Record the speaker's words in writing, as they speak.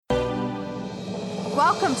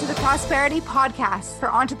Welcome to the Prosperity Podcast for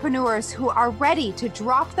entrepreneurs who are ready to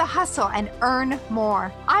drop the hustle and earn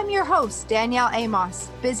more. I'm your host, Danielle Amos,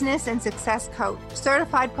 business and success coach,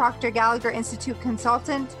 certified Proctor Gallagher Institute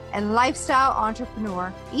consultant, and lifestyle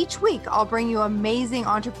entrepreneur. Each week, I'll bring you amazing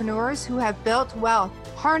entrepreneurs who have built wealth,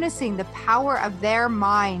 harnessing the power of their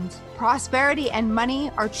mind. Prosperity and money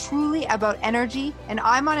are truly about energy, and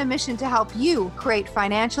I'm on a mission to help you create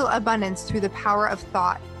financial abundance through the power of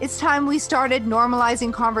thought. It's time we started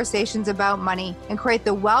normalizing conversations about money and create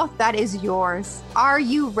the wealth that is yours. Are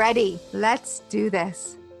you ready? Let's do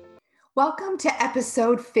this. Welcome to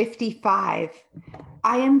episode 55.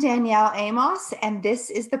 I am Danielle Amos, and this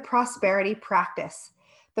is the Prosperity Practice,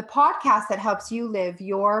 the podcast that helps you live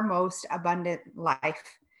your most abundant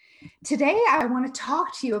life. Today, I want to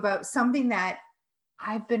talk to you about something that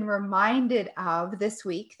I've been reminded of this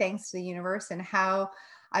week, thanks to the universe and how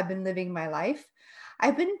I've been living my life.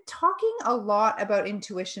 I've been talking a lot about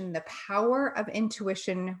intuition, the power of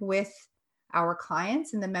intuition with our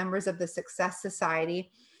clients and the members of the Success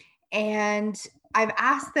Society. And I've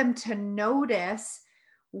asked them to notice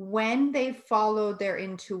when they followed their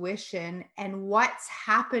intuition and what's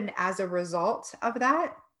happened as a result of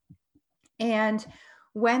that. And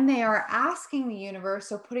when they are asking the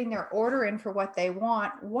universe or putting their order in for what they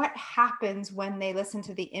want, what happens when they listen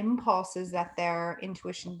to the impulses that their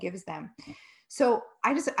intuition gives them? So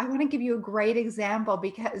I want to give you a great example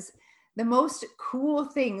because the most cool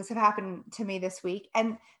things have happened to me this week.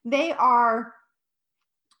 And they are,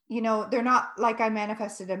 they're not like I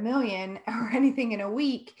manifested $1 million or anything in a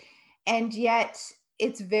week. And yet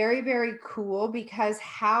it's very, very cool because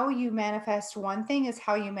how you manifest one thing is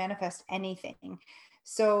how you manifest anything.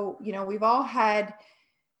 So, we've all had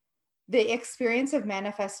the experience of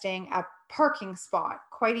manifesting a parking spot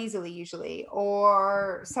quite easily, usually,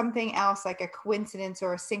 or something else like a coincidence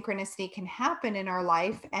or a synchronicity can happen in our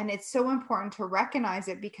life. And it's so important to recognize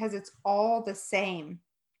it because it's all the same.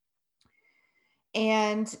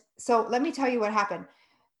 And so let me tell you what happened.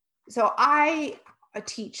 So I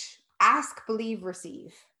teach, ask, believe,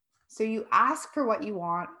 receive. So you ask for what you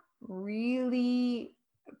want really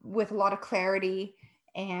with a lot of clarity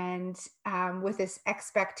and with this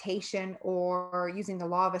expectation or using the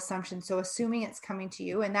law of assumption. So assuming it's coming to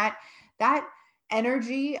you, and that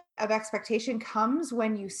energy of expectation comes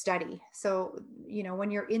when you study. So,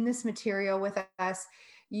 when you're in this material with us,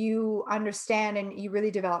 you understand and you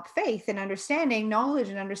really develop faith and understanding, knowledge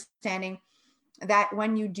and understanding that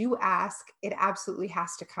when you do ask, it absolutely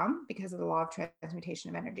has to come because of the law of transmutation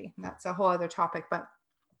of energy. And that's a whole other topic, but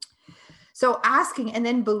so asking and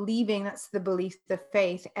then believing, that's the belief, the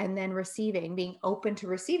faith, and then receiving, being open to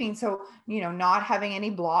receiving. So, not having any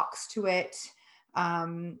blocks to it,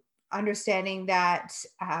 understanding that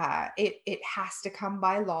it has to come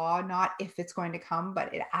by law, not if it's going to come,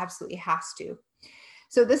 but it absolutely has to.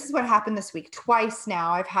 So this is what happened this week. Twice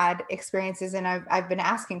now I've had experiences and I've been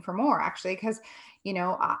asking for more actually, because,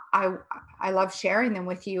 I love sharing them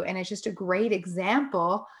with you. And it's just a great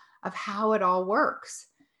example of how it all works.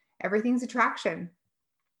 Everything's attraction.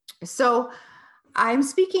 So I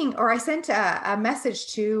sent a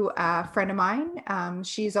message to a friend of mine.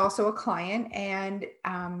 She's also a client and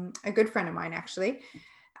a good friend of mine, actually.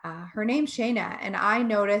 Her name's Shayna. And I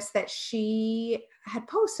noticed that she had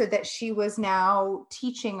posted that she was now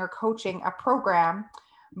teaching or coaching a program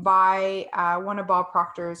by one of Bob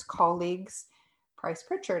Proctor's colleagues, Price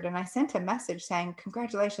Pritchard. And I sent a message saying,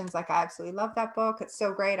 congratulations, I absolutely love that book. It's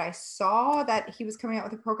so great. I saw that he was coming out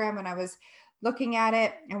with a program and I was looking at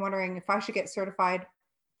it and wondering if I should get certified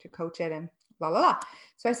to coach it and blah, blah, blah.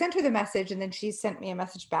 So I sent her the message and then she sent me a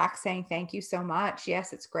message back saying, thank you so much.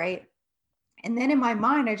 Yes, it's great. And then in my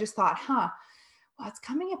mind, I just thought, well, it's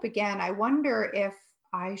coming up again. I wonder if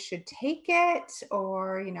I should take it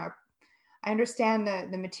or, I understand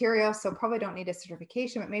the material, so probably don't need a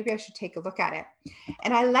certification, but maybe I should take a look at it.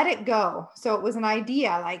 And I let it go. So it was an idea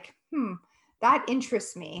like, that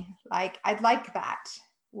interests me. Like, I'd like that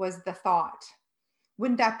was the thought.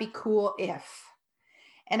 Wouldn't that be cool if?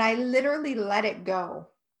 And I literally let it go.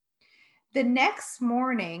 The next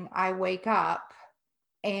morning I wake up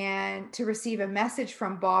and to receive a message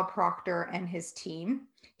from Bob Proctor and his team,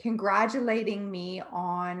 congratulating me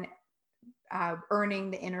on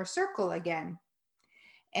earning the inner circle again.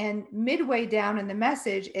 And midway down in the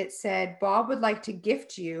message, it said, Bob would like to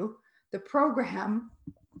gift you the program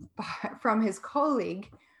from his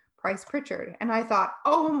colleague, Price Pritchard. And I thought,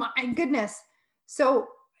 oh my goodness. So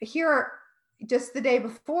here, just the day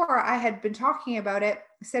before I had been talking about it,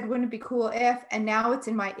 said, wouldn't it be cool if, and now it's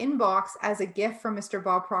in my inbox as a gift from Mr.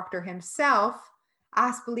 Bob Proctor himself,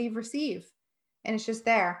 ask, believe, receive. and it's just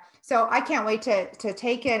there. So I can't wait to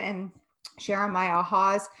take it and share my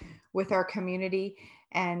ahas with our community.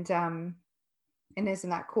 And isn't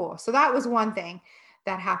that cool? So that was one thing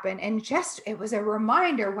that happened. And just, it was a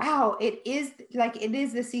reminder, wow, it is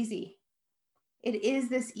this easy. It is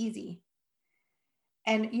this easy.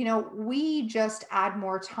 And, we just add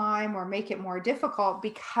more time or make it more difficult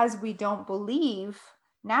because we don't believe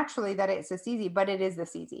naturally that it's this easy, but it is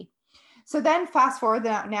this easy. So then fast forward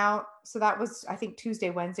now. So that was, I think, Tuesday,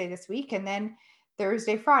 Wednesday this week. And then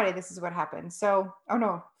Thursday, Friday, this is what happened. So,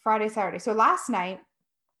 Friday, Saturday. So last night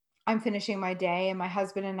I'm finishing my day and my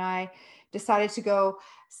husband and I decided to go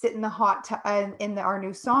sit in the our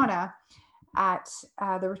new sauna at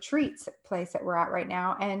the retreats place that we're at right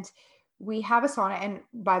now. And we have a sauna. And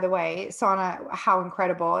by the way, sauna, how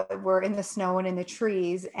incredible. We're in the snow and in the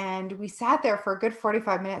trees. And we sat there for a good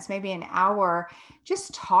 45 minutes, maybe an hour,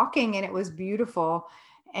 just talking. And it was beautiful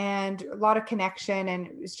and a lot of connection. And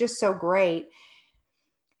it was just so great.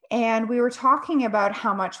 And we were talking about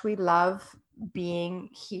how much we love being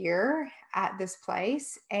here at this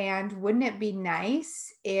place. And wouldn't it be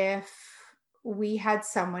nice if we had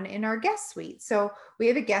someone in our guest suite? So we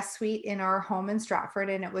have a guest suite in our home in Stratford,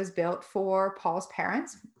 and it was built for Paul's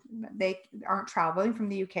parents. They aren't traveling from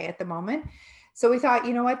the UK at the moment. So we thought,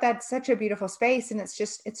 you know what, that's such a beautiful space and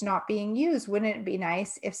it's not being used. Wouldn't it be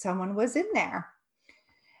nice if someone was in there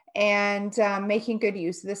and making good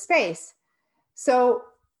use of the space? So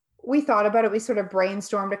we thought about it. We sort of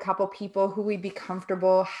brainstormed a couple people who we'd be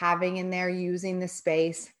comfortable having in there using the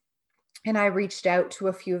space. And I reached out to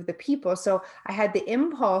a few of the people. So I had the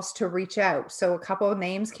impulse to reach out. So a couple of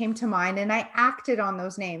names came to mind and I acted on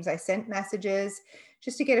those names. I sent messages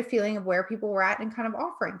just to get a feeling of where people were at and kind of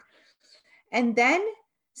offering. And then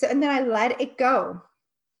I let it go.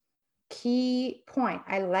 Key point,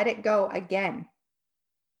 I let it go again.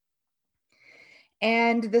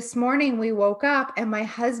 And this morning we woke up and my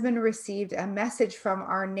husband received a message from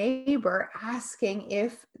our neighbor asking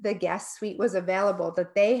if the guest suite was available,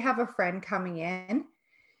 that they have a friend coming in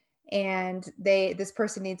and this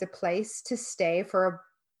person needs a place to stay for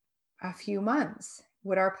a few months.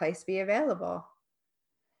 Would our place be available?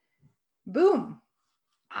 Boom.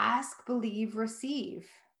 Ask, believe, receive.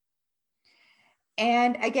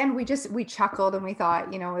 And again, we chuckled and we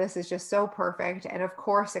thought, this is just so perfect. And of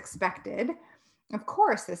course, expected. Of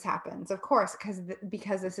course this happens, of course,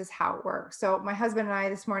 because this is how it works. So my husband and I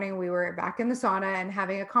this morning, we were back in the sauna and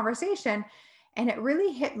having a conversation, and it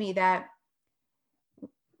really hit me that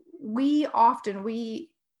we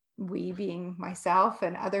being myself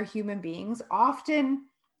and other human beings, often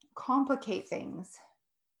complicate things.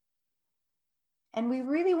 And we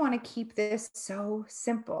really want to keep this so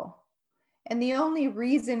simple. And the only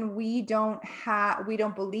reason we don't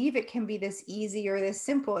believe it can be this easy or this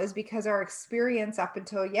simple is because our experience up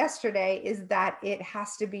until yesterday is that it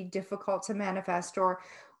has to be difficult to manifest, or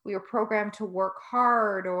we are programmed to work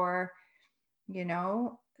hard, or,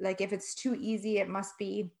 if it's too easy, it must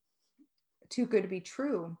be too good to be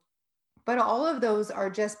true. But all of those are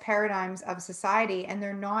just paradigms of society, and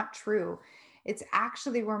they're not true. It's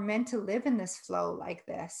actually, we're meant to live in this flow like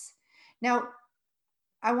this. Now,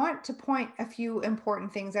 I want to point a few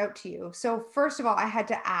important things out to you. So first of all, I had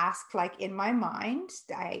to ask, in my mind,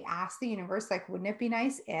 I asked the universe, wouldn't it be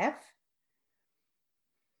nice if?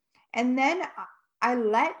 And then I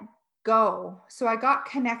let go. So I got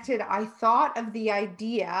connected. I thought of the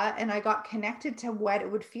idea and I got connected to what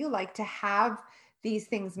it would feel like to have these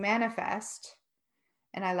things manifest,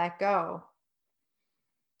 and I let go.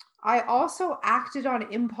 I also acted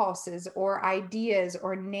on impulses or ideas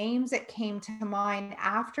or names that came to mind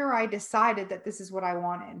after I decided that this is what I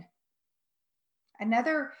wanted.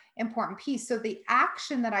 Another important piece. So the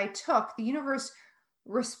action that I took, the universe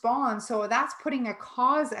responds. So that's putting a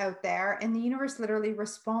cause out there, and the universe literally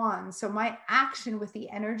responds. So my action with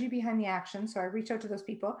the energy behind the action. So I reach out to those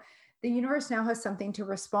people. The universe now has something to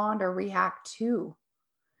respond or react to.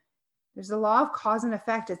 There's the law of cause and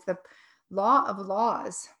effect. It's the law of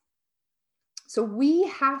laws. So we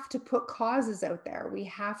have to put causes out there. We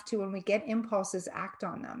have to, when we get impulses, act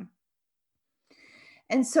on them.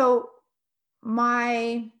 And so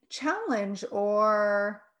my challenge,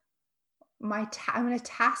 or I'm going to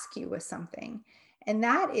task you with something, and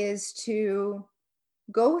that is to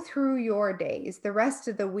go through your days, the rest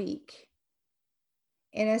of the week,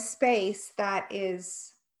 in a space that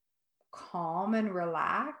is calm and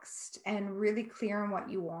relaxed and really clear on what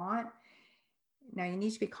you want. Now, you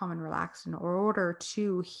need to be calm and relaxed in order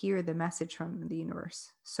to hear the message from the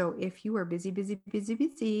universe. So if you are busy,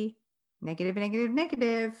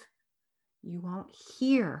 negative, you won't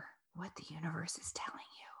hear what the universe is telling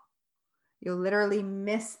you. You'll literally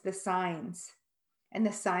miss the signs, and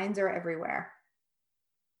the signs are everywhere.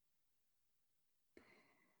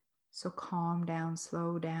 So calm down,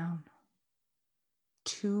 slow down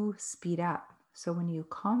to speed up. So when you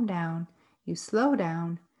calm down, you slow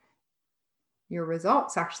down, your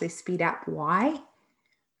results actually speed up. Why?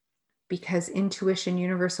 Because intuition,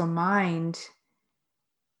 universal mind,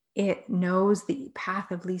 it knows the path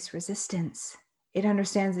of least resistance. It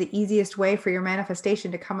understands the easiest way for your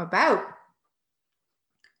manifestation to come about.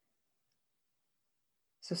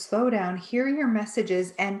 So slow down, hear your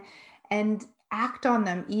messages, and act on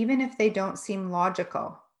them, even if they don't seem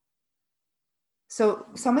logical. So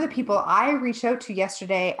some of the people I reached out to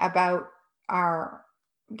yesterday about our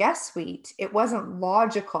guest suite, it wasn't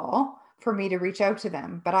logical for me to reach out to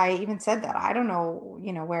them. But I even said that I don't know,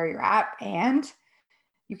 where you're at, and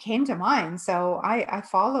you came to mind. So I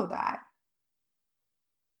follow that.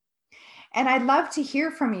 And I'd love to hear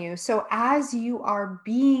from you. So as you are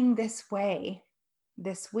being this way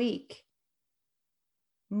this week,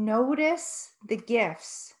 notice the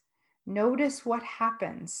gifts, notice what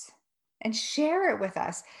happens, and share it with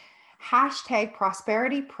us.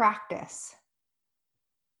 #ProsperityPractice.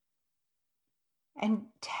 And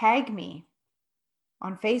tag me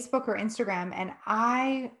on Facebook or Instagram, and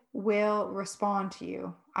I will respond to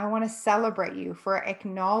you. I want to celebrate you for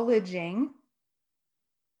acknowledging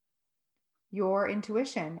your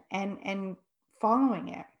intuition and following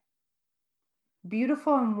it.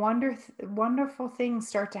 Beautiful and wonderful things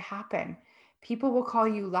start to happen. People will call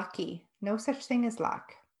you lucky. No such thing as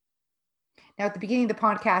luck. Now, at the beginning of the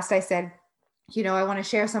podcast, I said, I want to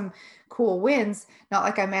share some cool wins, not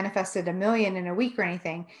like I manifested 1 million in a week or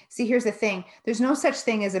anything. See, here's the thing. There's no such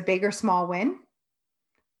thing as a big or small win.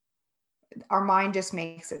 Our mind just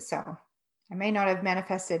makes it so. I may not have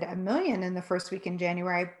manifested 1 million in the first week in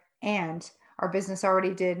January, and our business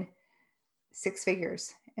already did 6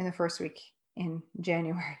 figures in the first week in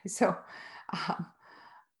January. So,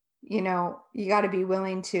 you got to be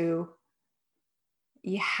willing to,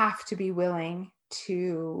 you have to be willing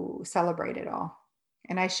to celebrate it all.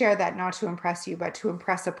 And I share that not to impress you, but to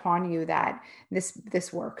impress upon you that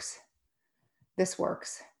this works. This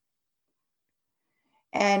works.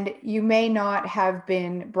 And you may not have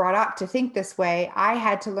been brought up to think this way. I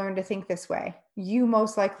had to learn to think this way. You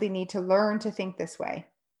most likely need to learn to think this way.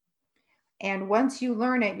 And once you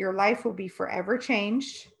learn it, your life will be forever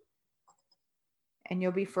changed, and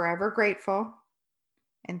you'll be forever grateful,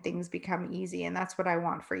 and things become easy. And that's what I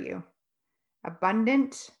want for you.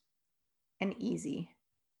 Abundant and easy.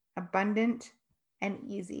 Abundant and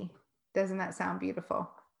easy. Doesn't that sound beautiful?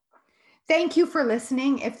 Thank you for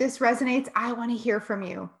listening. If this resonates, I want to hear from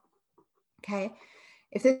you. Okay.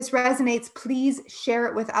 If this resonates, please share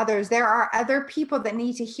it with others. There are other people that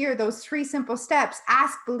need to hear those 3 simple steps.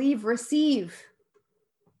 Ask, believe, receive.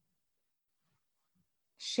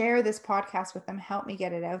 Share this podcast with them. Help me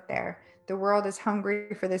get it out there. The world is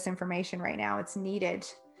hungry for this information right now. It's needed,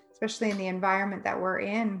 especially in the environment that we're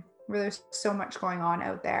in, where there's so much going on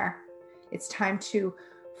out there. It's time to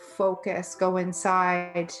focus, go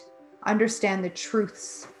inside, understand the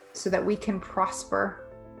truths so that we can prosper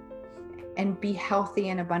and be healthy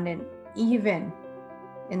and abundant, even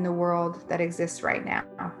in the world that exists right now,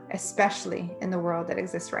 especially in the world that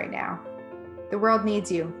exists right now. The world needs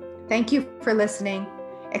you. Thank you for listening.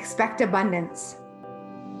 Expect abundance.